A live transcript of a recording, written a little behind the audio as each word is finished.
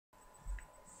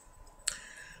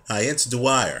Hi, it's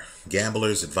Dwyer,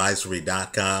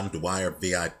 gamblersadvisory.com,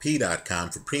 DwyerVIP.com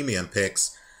for premium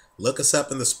picks. Look us up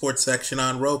in the sports section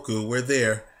on Roku. We're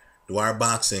there. Dwyer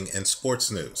Boxing and Sports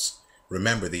News.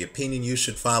 Remember, the opinion you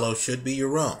should follow should be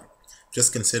your own.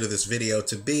 Just consider this video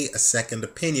to be a second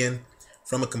opinion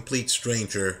from a complete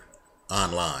stranger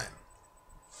online.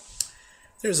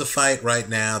 There's a fight right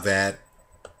now that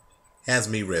has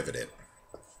me riveted.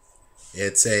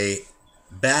 It's a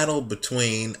battle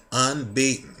between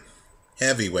unbeaten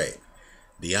heavyweight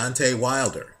Deontay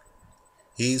Wilder.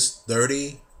 He's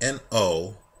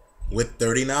 30-0 with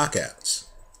 30 knockouts.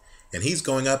 And he's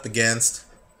going up against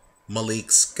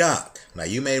Malik Scott. Now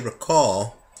you may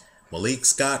recall Malik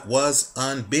Scott was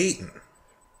unbeaten.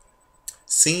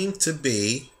 Seemed to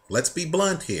be, let's be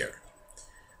blunt here,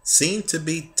 seemed to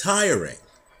be tiring.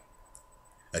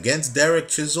 Against Derek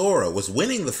Chisora, was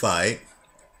winning the fight,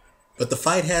 but the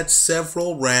fight had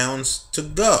several rounds to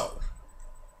go.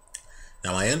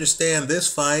 Now I understand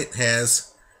this fight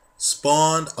has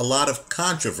spawned a lot of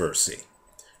controversy,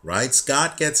 right?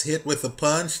 Scott gets hit with a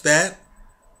punch that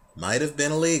might have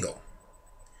been illegal.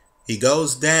 He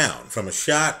goes down from a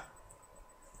shot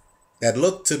that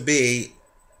looked to be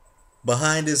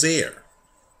behind his ear.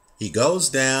 He goes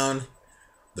down,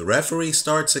 the referee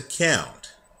starts a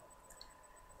count.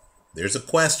 There's a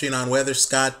question on whether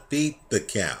Scott beat the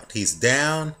count. He's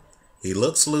down, he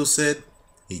looks lucid,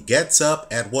 he gets up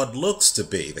at what looks to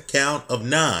be the count of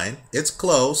 9. It's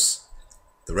close.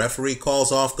 The referee calls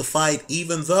off the fight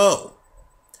even though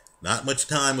not much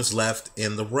time was left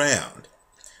in the round.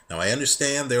 Now I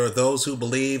understand there are those who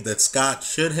believe that Scott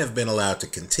should have been allowed to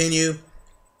continue.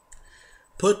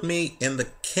 Put me in the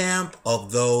camp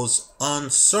of those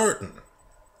uncertain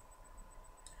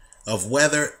of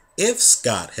whether if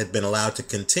Scott had been allowed to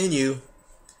continue,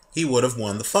 he would have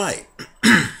won the fight.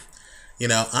 You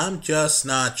know, I'm just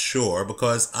not sure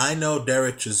because I know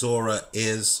Derek Chisora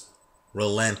is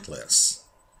relentless,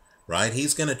 right?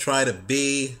 He's going to try to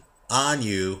be on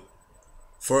you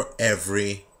for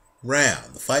every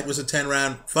round. The fight was a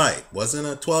 10-round fight, wasn't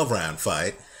a 12-round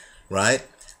fight, right?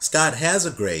 Scott has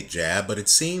a great jab, but it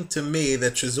seemed to me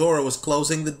that Chisora was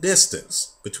closing the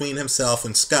distance between himself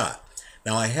and Scott.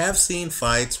 Now, I have seen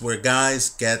fights where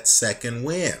guys get second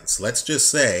wins. Let's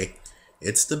just say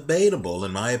it's debatable,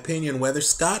 in my opinion, whether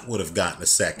Scott would have gotten a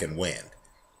second win.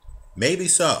 Maybe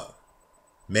so.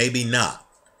 Maybe not.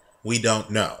 We don't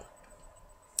know.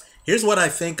 Here's what I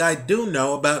think I do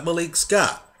know about Malik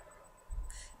Scott.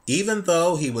 Even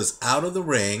though he was out of the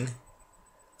ring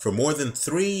for more than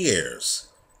 3 years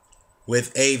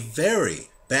with a very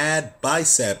bad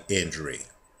bicep injury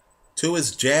to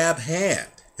his jab hand,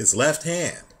 his left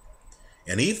hand,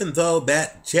 and even though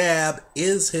that jab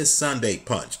is his Sunday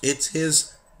punch, it's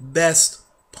his best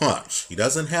punch. He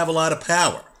doesn't have a lot of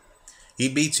power. He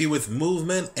beats you with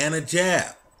movement and a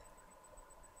jab.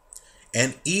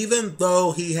 And even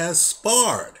though he has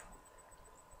sparred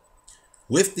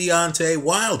with Deontay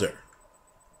Wilder,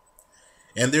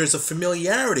 and there's a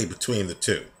familiarity between the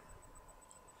two,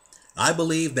 I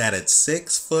believe that at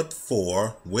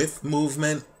 6'4" with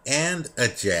movement and a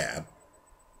jab,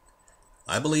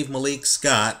 I believe Malik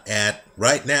Scott at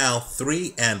right now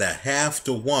 3.5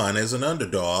 to 1 as an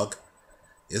underdog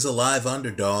is a live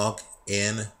underdog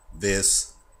in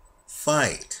this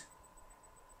fight.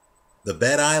 The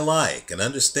bet I like and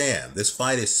understand, this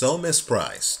fight is so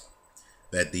mispriced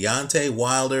that Deontay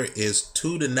Wilder is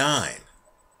 2-9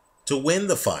 to win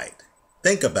the fight.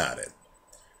 Think about it,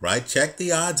 right? Check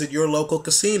the odds at your local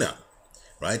casino,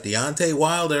 right? Deontay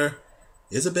Wilder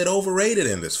is a bit overrated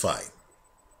in this fight.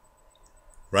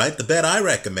 Right? The bet I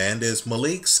recommend is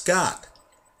Malik Scott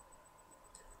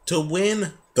to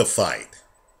win the fight,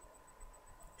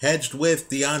 hedged with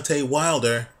Deontay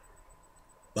Wilder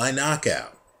by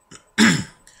knockout.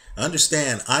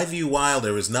 Understand, I view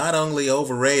Wilder as not only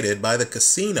overrated by the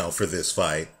casino for this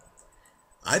fight,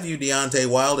 I view Deontay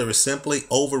Wilder as simply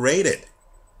overrated.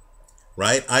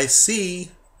 Right? I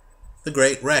see the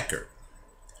great record.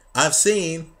 I've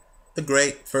seen the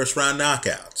great first-round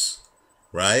knockouts.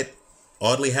 Right?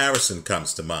 Audley Harrison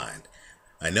comes to mind.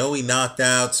 I know he knocked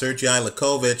out Sergei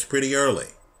Lakovic pretty early.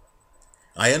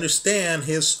 I understand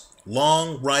his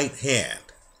long right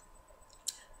hand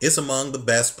is among the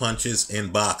best punches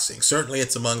in boxing. Certainly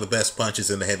it's among the best punches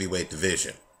in the heavyweight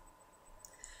division.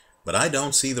 But I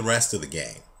don't see the rest of the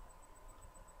game.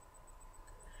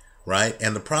 Right?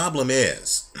 And the problem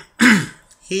is,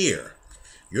 here,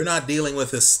 you're not dealing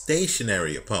with a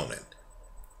stationary opponent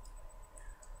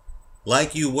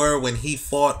like you were when he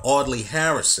fought Audley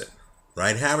Harrison,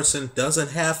 right? Harrison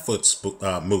doesn't have foot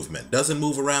movement, doesn't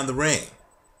move around the ring.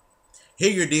 Here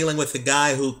you're dealing with a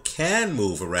guy who can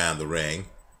move around the ring,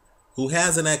 who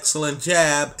has an excellent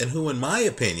jab, and who, in my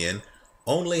opinion,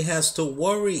 only has to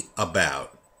worry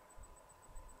about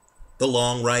the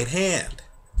long right hand.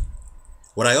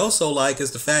 What I also like is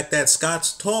the fact that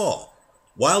Scott's tall.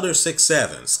 Wilder's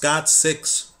 6'7", Scott's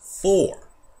 6'4".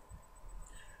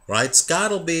 Right?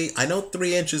 Scott will be, I know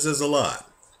 3 inches is a lot,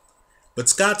 but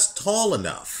Scott's tall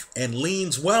enough and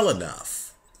leans well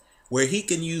enough where he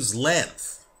can use length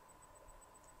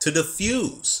to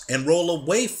diffuse and roll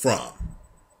away from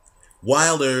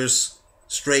Wilder's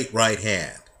straight right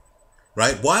hand.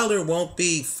 Right? Wilder won't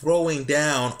be throwing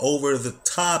down over the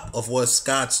top of what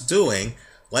Scott's doing,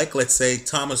 like, let's say,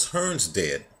 Thomas Hearns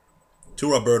did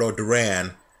to Roberto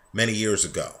Duran many years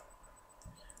ago.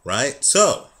 Right?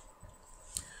 So,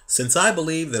 since I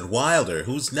believe that Wilder,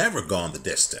 who's never gone the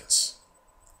distance,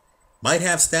 might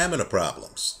have stamina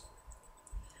problems,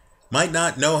 might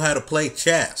not know how to play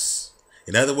chess.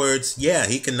 In other words, yeah,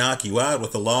 he can knock you out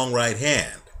with a long right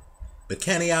hand, but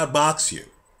can he outbox you?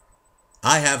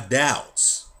 I have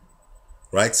doubts.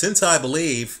 Right? Since I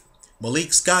believe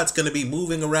Malik Scott's going to be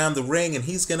moving around the ring and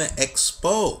he's going to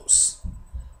expose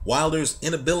Wilder's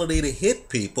inability to hit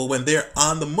people when they're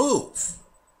on the move.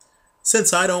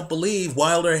 Since I don't believe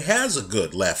Wilder has a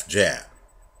good left jab.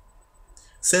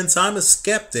 Since I'm a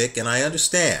skeptic and I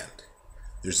understand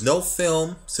there's no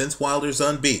film since Wilder's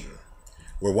unbeaten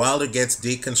where Wilder gets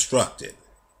deconstructed.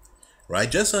 Right?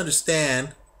 Just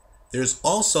understand there's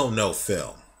also no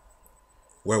film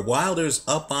where Wilder's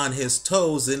up on his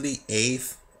toes in the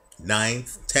 8th,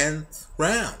 9th, 10th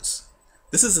rounds.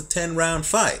 This is a 10-round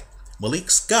fight. Malik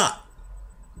Scott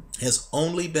has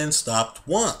only been stopped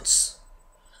once.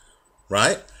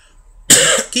 Right?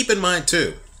 Keep in mind,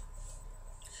 too,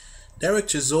 Derek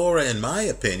Chisora, in my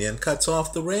opinion, cuts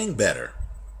off the ring better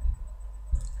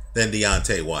than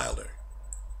Deontay Wilder.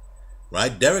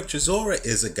 Right? Derek Chisora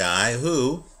is a guy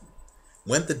who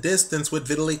went the distance with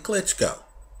Vitaly Klitschko.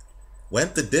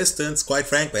 Went the distance, quite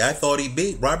frankly, I thought he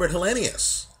beat Robert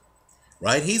Helenius.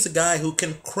 Right? He's a guy who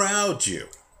can crowd you,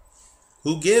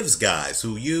 who gives guys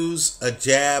who use a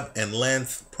jab and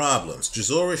length problems.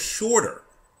 Chisora's shorter.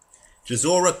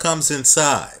 Chisora comes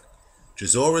inside.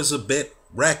 Chisora's a bit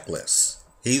reckless.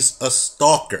 He's a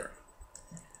stalker.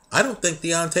 I don't think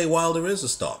Deontay Wilder is a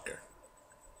stalker.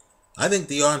 I think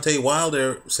Deontay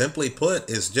Wilder, simply put,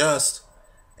 is just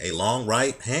a long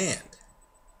right hand.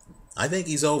 I think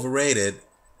he's overrated.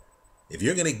 If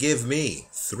you're going to give me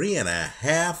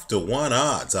 3.5 to 1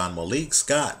 odds on Malik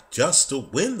Scott just to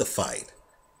win the fight,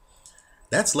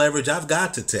 that's leverage I've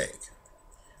got to take.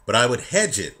 But I would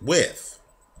hedge it with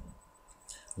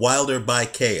Wilder by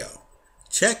KO.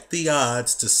 Check the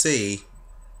odds to see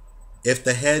if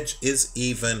the hedge is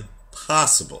even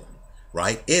possible.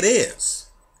 Right? It is.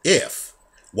 If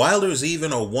Wilder's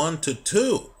even a 1 to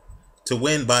 2 to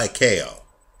win by KO.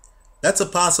 That's a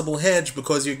possible hedge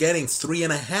because you're getting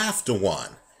 3.5 to 1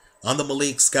 on the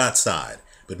Malik Scott side.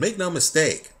 But make no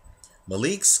mistake,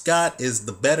 Malik Scott is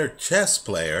the better chess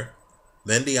player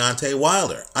than Deontay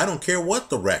Wilder. I don't care what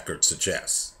the record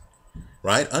suggests.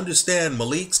 Right? Understand,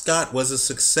 Malik Scott was a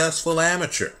successful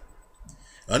amateur.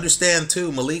 Understand,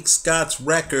 too, Malik Scott's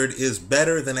record is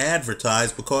better than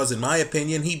advertised because, in my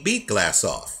opinion, he beat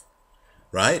Glassoff.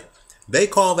 Right? They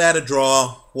call that a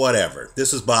draw, whatever.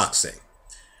 This is boxing.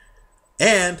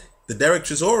 And the Derek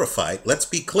Chisora fight, let's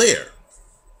be clear,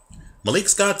 Malik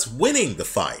Scott's winning the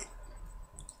fight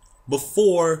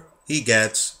before he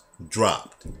gets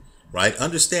dropped. Right?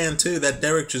 Understand, too, that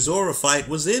Derek Chisora fight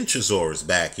was in Chisora's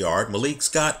backyard. Malik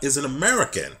Scott is an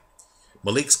American.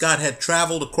 Malik Scott had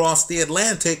traveled across the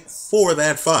Atlantic for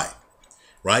that fight.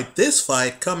 Right? This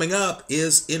fight coming up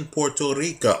is in Puerto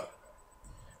Rico.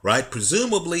 Right?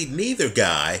 Presumably, neither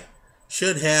guy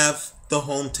should have the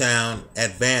hometown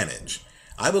advantage.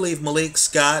 I believe Malik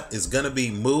Scott is going to be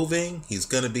moving. He's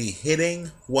going to be hitting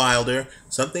Wilder,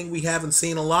 something we haven't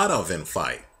seen a lot of in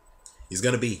fight. He's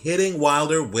going to be hitting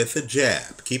Wilder with a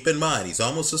jab. Keep in mind, he's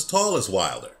almost as tall as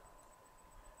Wilder.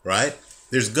 Right?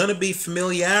 There's going to be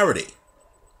familiarity.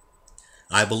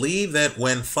 I believe that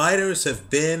when fighters have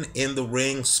been in the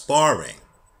ring sparring,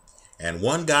 and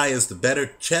one guy is the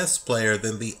better chess player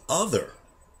than the other,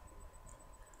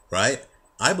 right?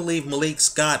 I believe Malik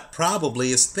Scott probably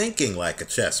is thinking like a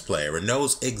chess player and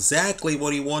knows exactly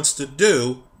what he wants to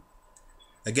do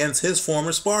against his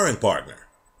former sparring partner.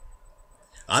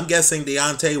 I'm guessing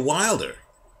Deontay Wilder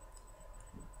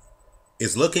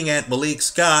is looking at Malik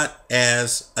Scott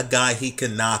as a guy he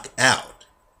can knock out.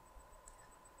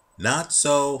 Not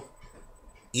so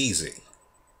easy.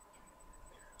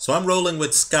 So I'm rolling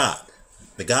with Scott,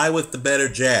 the guy with the better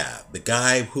jab, the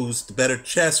guy who's the better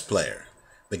chess player,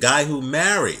 The guy who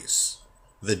marries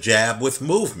the jab with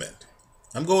movement.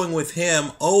 I'm going with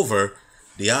him over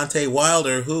Deontay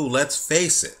Wilder, who, let's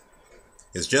face it,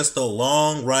 is just a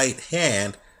long right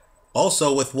hand,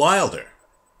 also with Wilder.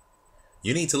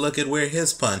 You need to look at where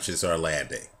his punches are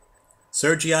landing.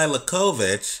 Sergey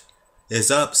Lakovic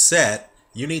is upset.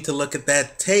 You need to look at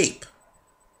that tape.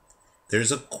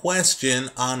 There's a question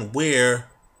on where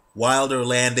Wilder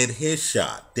landed his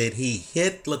shot. Did he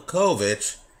hit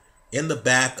Lakovic in the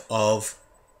back of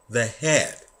the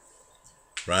head?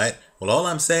 Right? Well, all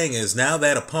I'm saying is now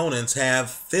that opponents have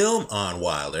film on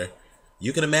Wilder,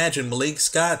 you can imagine Malik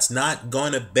Scott's not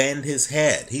going to bend his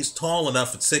head. He's tall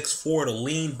enough at 6'4" to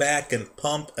lean back and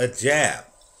pump a jab.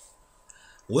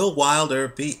 Will Wilder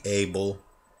be able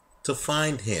to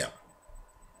find him?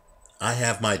 I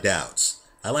have my doubts.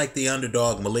 I like the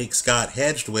underdog Malik Scott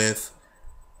hedged with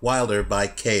Wilder by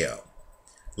KO.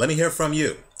 Let me hear from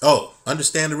you. Oh,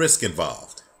 understand the risk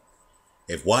involved.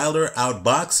 If Wilder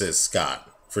outboxes Scott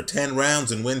for 10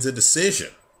 rounds and wins a decision,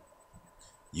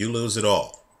 you lose it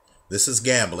all. This is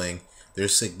gambling.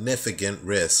 There's significant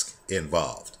risk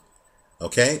involved.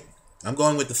 Okay? I'm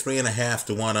going with the 3.5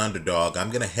 to 1 underdog. I'm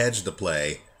going to hedge the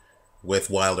play with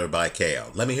Wilder by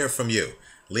KO. Let me hear from you.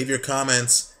 Leave your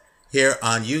comments here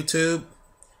on YouTube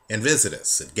and visit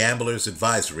us at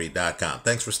gamblersadvisory.com.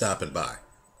 Thanks for stopping by.